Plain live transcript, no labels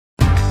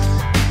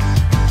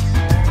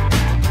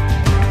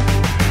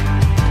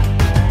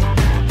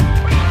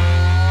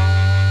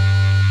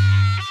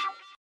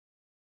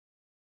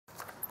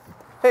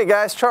Hey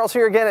guys, Charles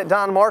here again at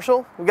Don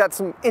Marshall. We've got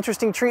some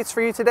interesting treats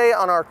for you today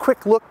on our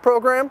Quick Look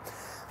program.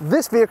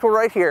 This vehicle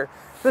right here,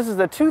 this is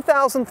the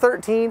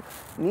 2013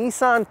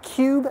 Nissan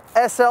Cube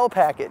SL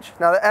package.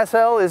 Now the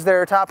SL is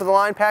their top of the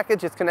line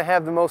package. It's going to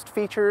have the most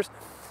features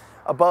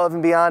above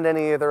and beyond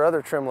any of their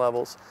other trim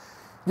levels.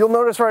 You'll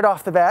notice right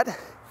off the bat,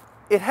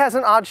 it has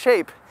an odd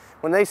shape.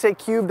 When they say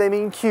cube, they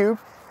mean cube.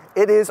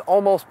 It is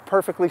almost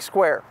perfectly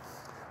square.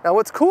 Now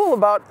what's cool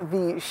about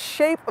the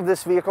shape of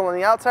this vehicle on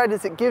the outside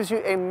is it gives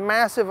you a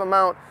massive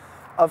amount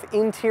of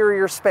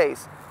interior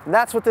space. And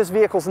that's what this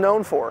vehicle's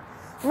known for.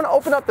 I'm going to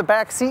open up the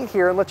back seat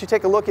here and let you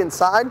take a look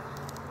inside.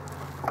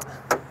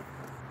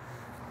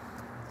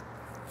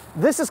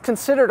 This is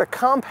considered a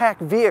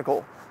compact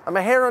vehicle. I'm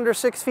a hair under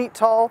 6 feet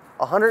tall,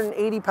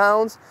 180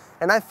 pounds,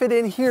 and I fit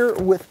in here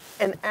with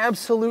an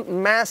absolute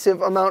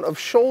massive amount of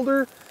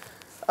shoulder,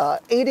 8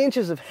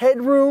 inches of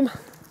headroom,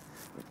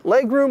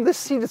 leg room. This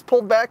seat is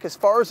pulled back as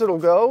far as it'll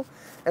go,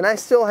 and I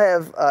still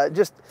have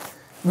just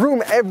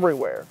room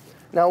everywhere.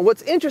 Now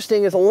what's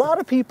interesting is a lot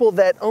of people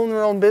that own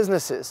their own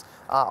businesses,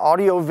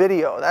 audio,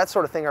 video, that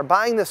sort of thing, are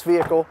buying this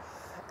vehicle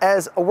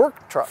as a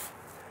work truck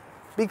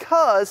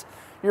because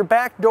your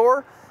back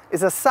door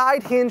is a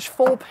side hinge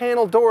full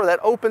panel door that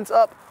opens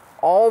up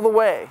all the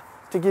way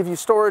to give you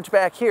storage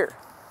back here.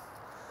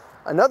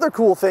 Another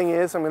cool thing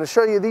is, I'm going to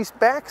show you, these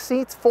back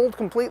seats fold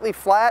completely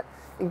flat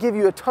and give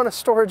you a ton of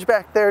storage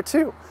back there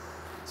too.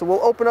 So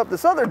we'll open up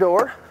this other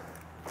door,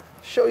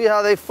 show you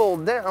how they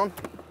fold down.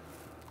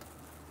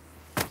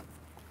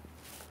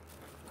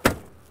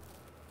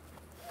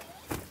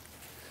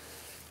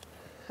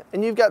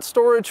 And you've got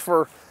storage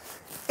for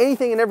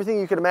anything and everything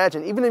you could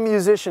imagine. Even a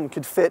musician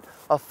could fit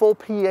a full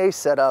PA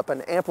setup,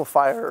 an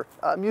amplifier,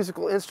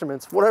 musical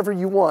instruments, whatever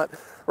you want,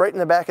 right in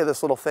the back of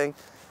this little thing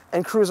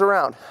and cruise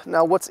around.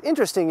 Now what's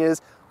interesting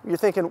is, you're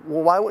thinking,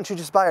 well, why wouldn't you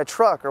just buy a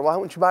truck, or why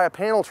wouldn't you buy a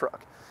panel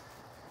truck?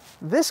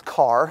 This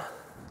car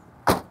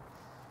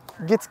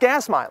gets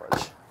gas mileage.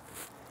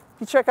 If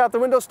you check out the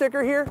window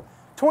sticker here,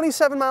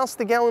 27 miles to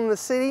the gallon in the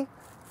city,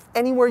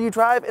 anywhere you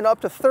drive, and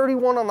up to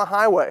 31 on the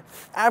highway,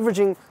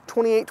 averaging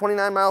 28,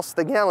 29 miles to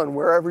the gallon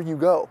wherever you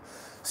go.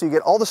 So you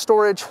get all the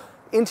storage,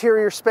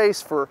 interior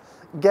space for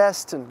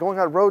guests and going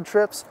on road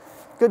trips,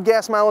 good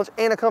gas mileage,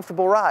 and a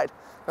comfortable ride.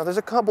 Now there's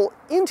a couple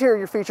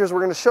interior features we're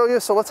going to show you,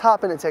 so let's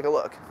hop in and take a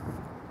look.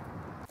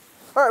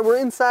 All right, we're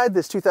inside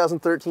this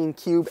 2013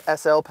 Cube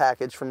SL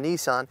package from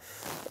Nissan,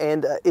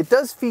 and it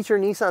does feature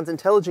Nissan's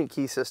intelligent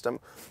key system,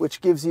 which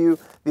gives you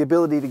the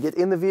ability to get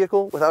in the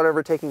vehicle without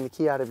ever taking the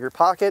key out of your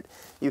pocket.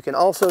 You can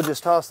also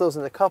just toss those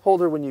in the cup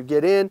holder when you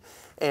get in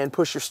and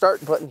push your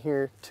start button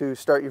here to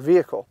start your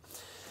vehicle.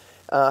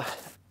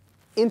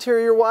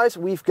 Interior-wise,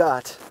 we've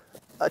got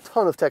a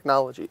ton of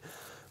technology.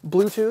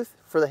 Bluetooth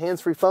for the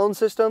hands-free phone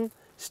system,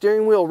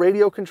 steering wheel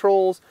radio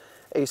controls,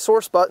 a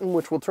source button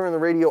which will turn the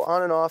radio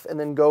on and off and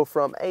then go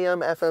from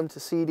AM, FM to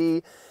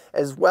CD,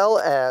 as well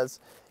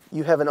as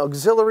you have an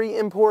auxiliary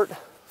import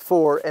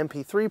for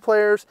MP3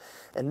 players,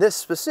 and this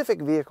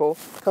specific vehicle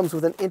comes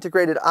with an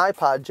integrated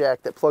iPod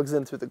jack that plugs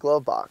in through the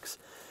glove box.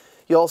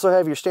 You also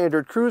have your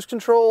standard cruise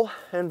control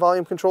and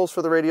volume controls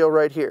for the radio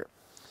right here.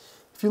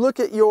 If you look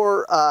at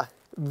your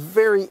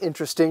very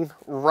interesting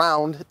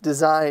round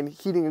design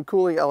heating and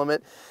cooling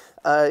element,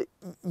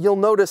 you'll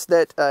notice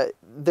that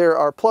there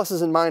are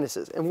pluses and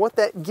minuses. And what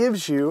that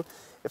gives you,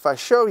 if I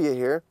show you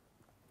here,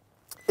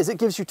 is it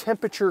gives you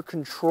temperature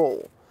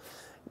control.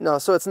 No,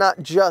 so it's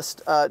not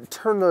just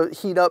turn the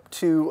heat up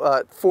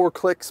to 4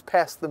 clicks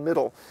past the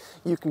middle.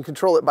 You can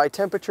control it by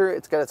temperature.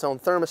 It's got its own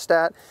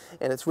thermostat,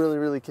 and it's really,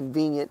 really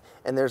convenient.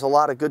 And there's a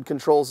lot of good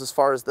controls as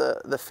far as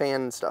the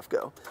fan and stuff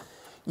go.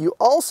 You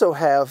also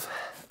have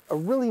a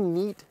really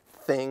neat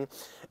thing,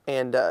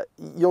 and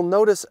you'll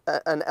notice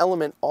an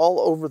element all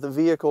over the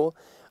vehicle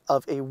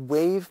of a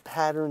wave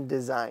pattern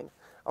design,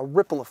 a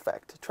ripple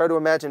effect. Try to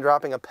imagine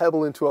dropping a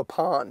pebble into a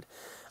pond.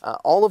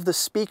 All of the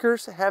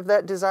speakers have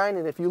that design,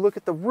 and if you look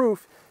at the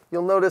roof,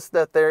 you'll notice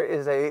that there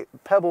is a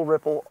pebble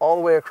ripple all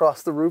the way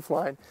across the roof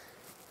line.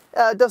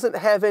 It doesn't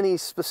have any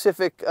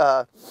specific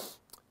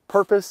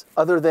purpose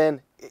other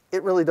than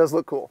it really does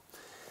look cool.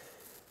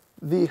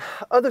 The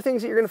other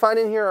things that you're going to find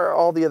in here are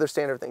all the other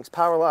standard things: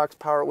 power locks,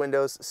 power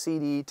windows,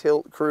 CD,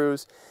 tilt,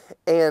 cruise,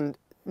 and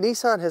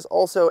Nissan has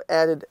also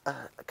added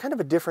kind of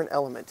a different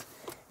element.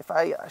 If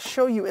I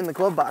show you in the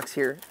glove box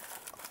here,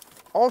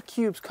 all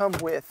Cubes come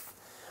with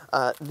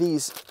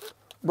these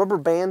rubber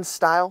band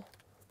style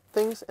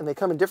things, and they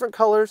come in different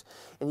colors,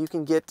 and you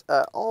can get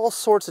all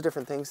sorts of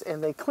different things,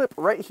 and they clip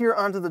right here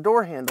onto the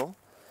door handle.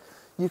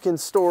 You can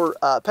store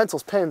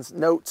pencils, pens,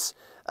 notes,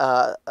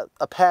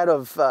 a pad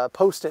of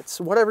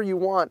Post-its, whatever you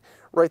want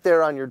right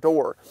there on your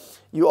door.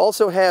 You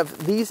also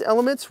have these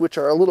elements, which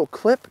are a little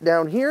clip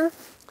down here,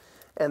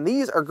 and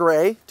these are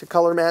gray to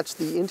color match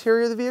the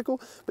interior of the vehicle,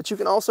 but you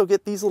can also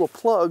get these little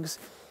plugs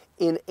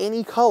in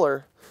any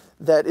color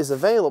that is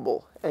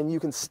available, and you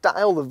can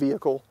style the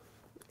vehicle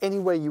any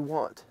way you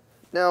want.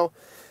 Now,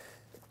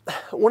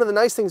 one of the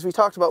nice things we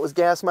talked about was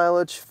gas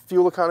mileage,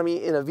 fuel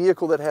economy in a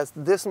vehicle that has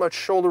this much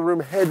shoulder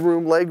room,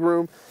 headroom, leg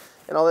room,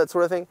 and all that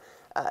sort of thing.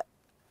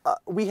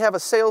 We have a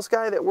sales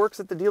guy that works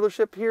at the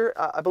dealership here.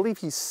 I believe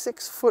he's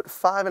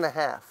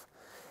 6'5.5".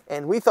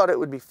 And we thought it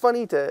would be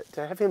funny to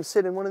have him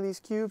sit in one of these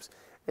Cubes,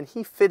 and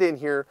he fit in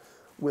here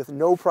with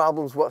no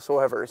problems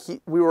whatsoever.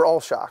 We were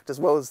all shocked, as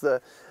well as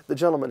the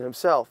gentleman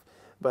himself.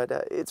 But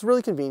it's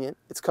really convenient,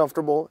 it's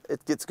comfortable,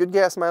 it gets good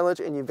gas mileage,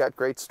 and you've got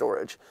great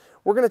storage.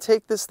 We're gonna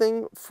take this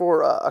thing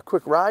for a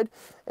quick ride,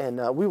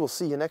 and we will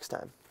see you next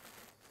time.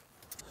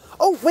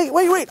 Oh,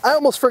 wait, I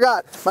almost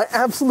forgot my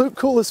absolute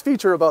coolest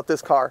feature about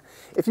this car.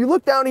 If you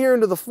look down here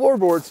into the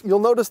floorboards, you'll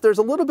notice there's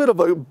a little bit of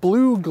a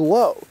blue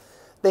glow.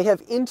 They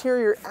have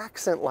interior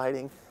accent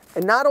lighting,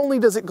 and not only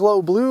does it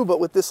glow blue, but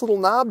with this little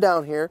knob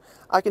down here,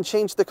 I can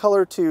change the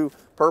color to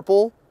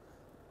purple,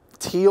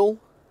 teal,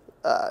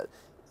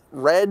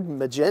 red,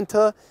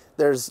 magenta.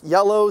 There's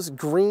yellows,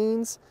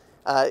 greens.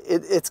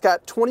 It's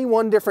got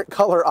 21 different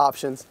color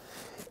options,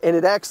 and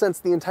it accents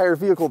the entire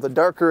vehicle. The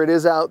darker it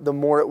is out, the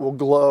more it will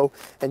glow,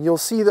 and you'll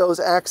see those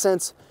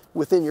accents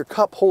within your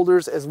cup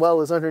holders as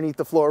well as underneath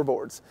the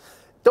floorboards.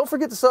 Don't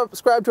forget to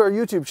subscribe to our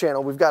YouTube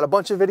channel. We've got a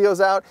bunch of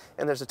videos out,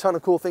 and there's a ton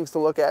of cool things to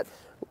look at.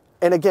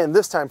 And again,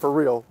 this time for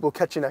real. We'll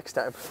catch you next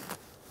time.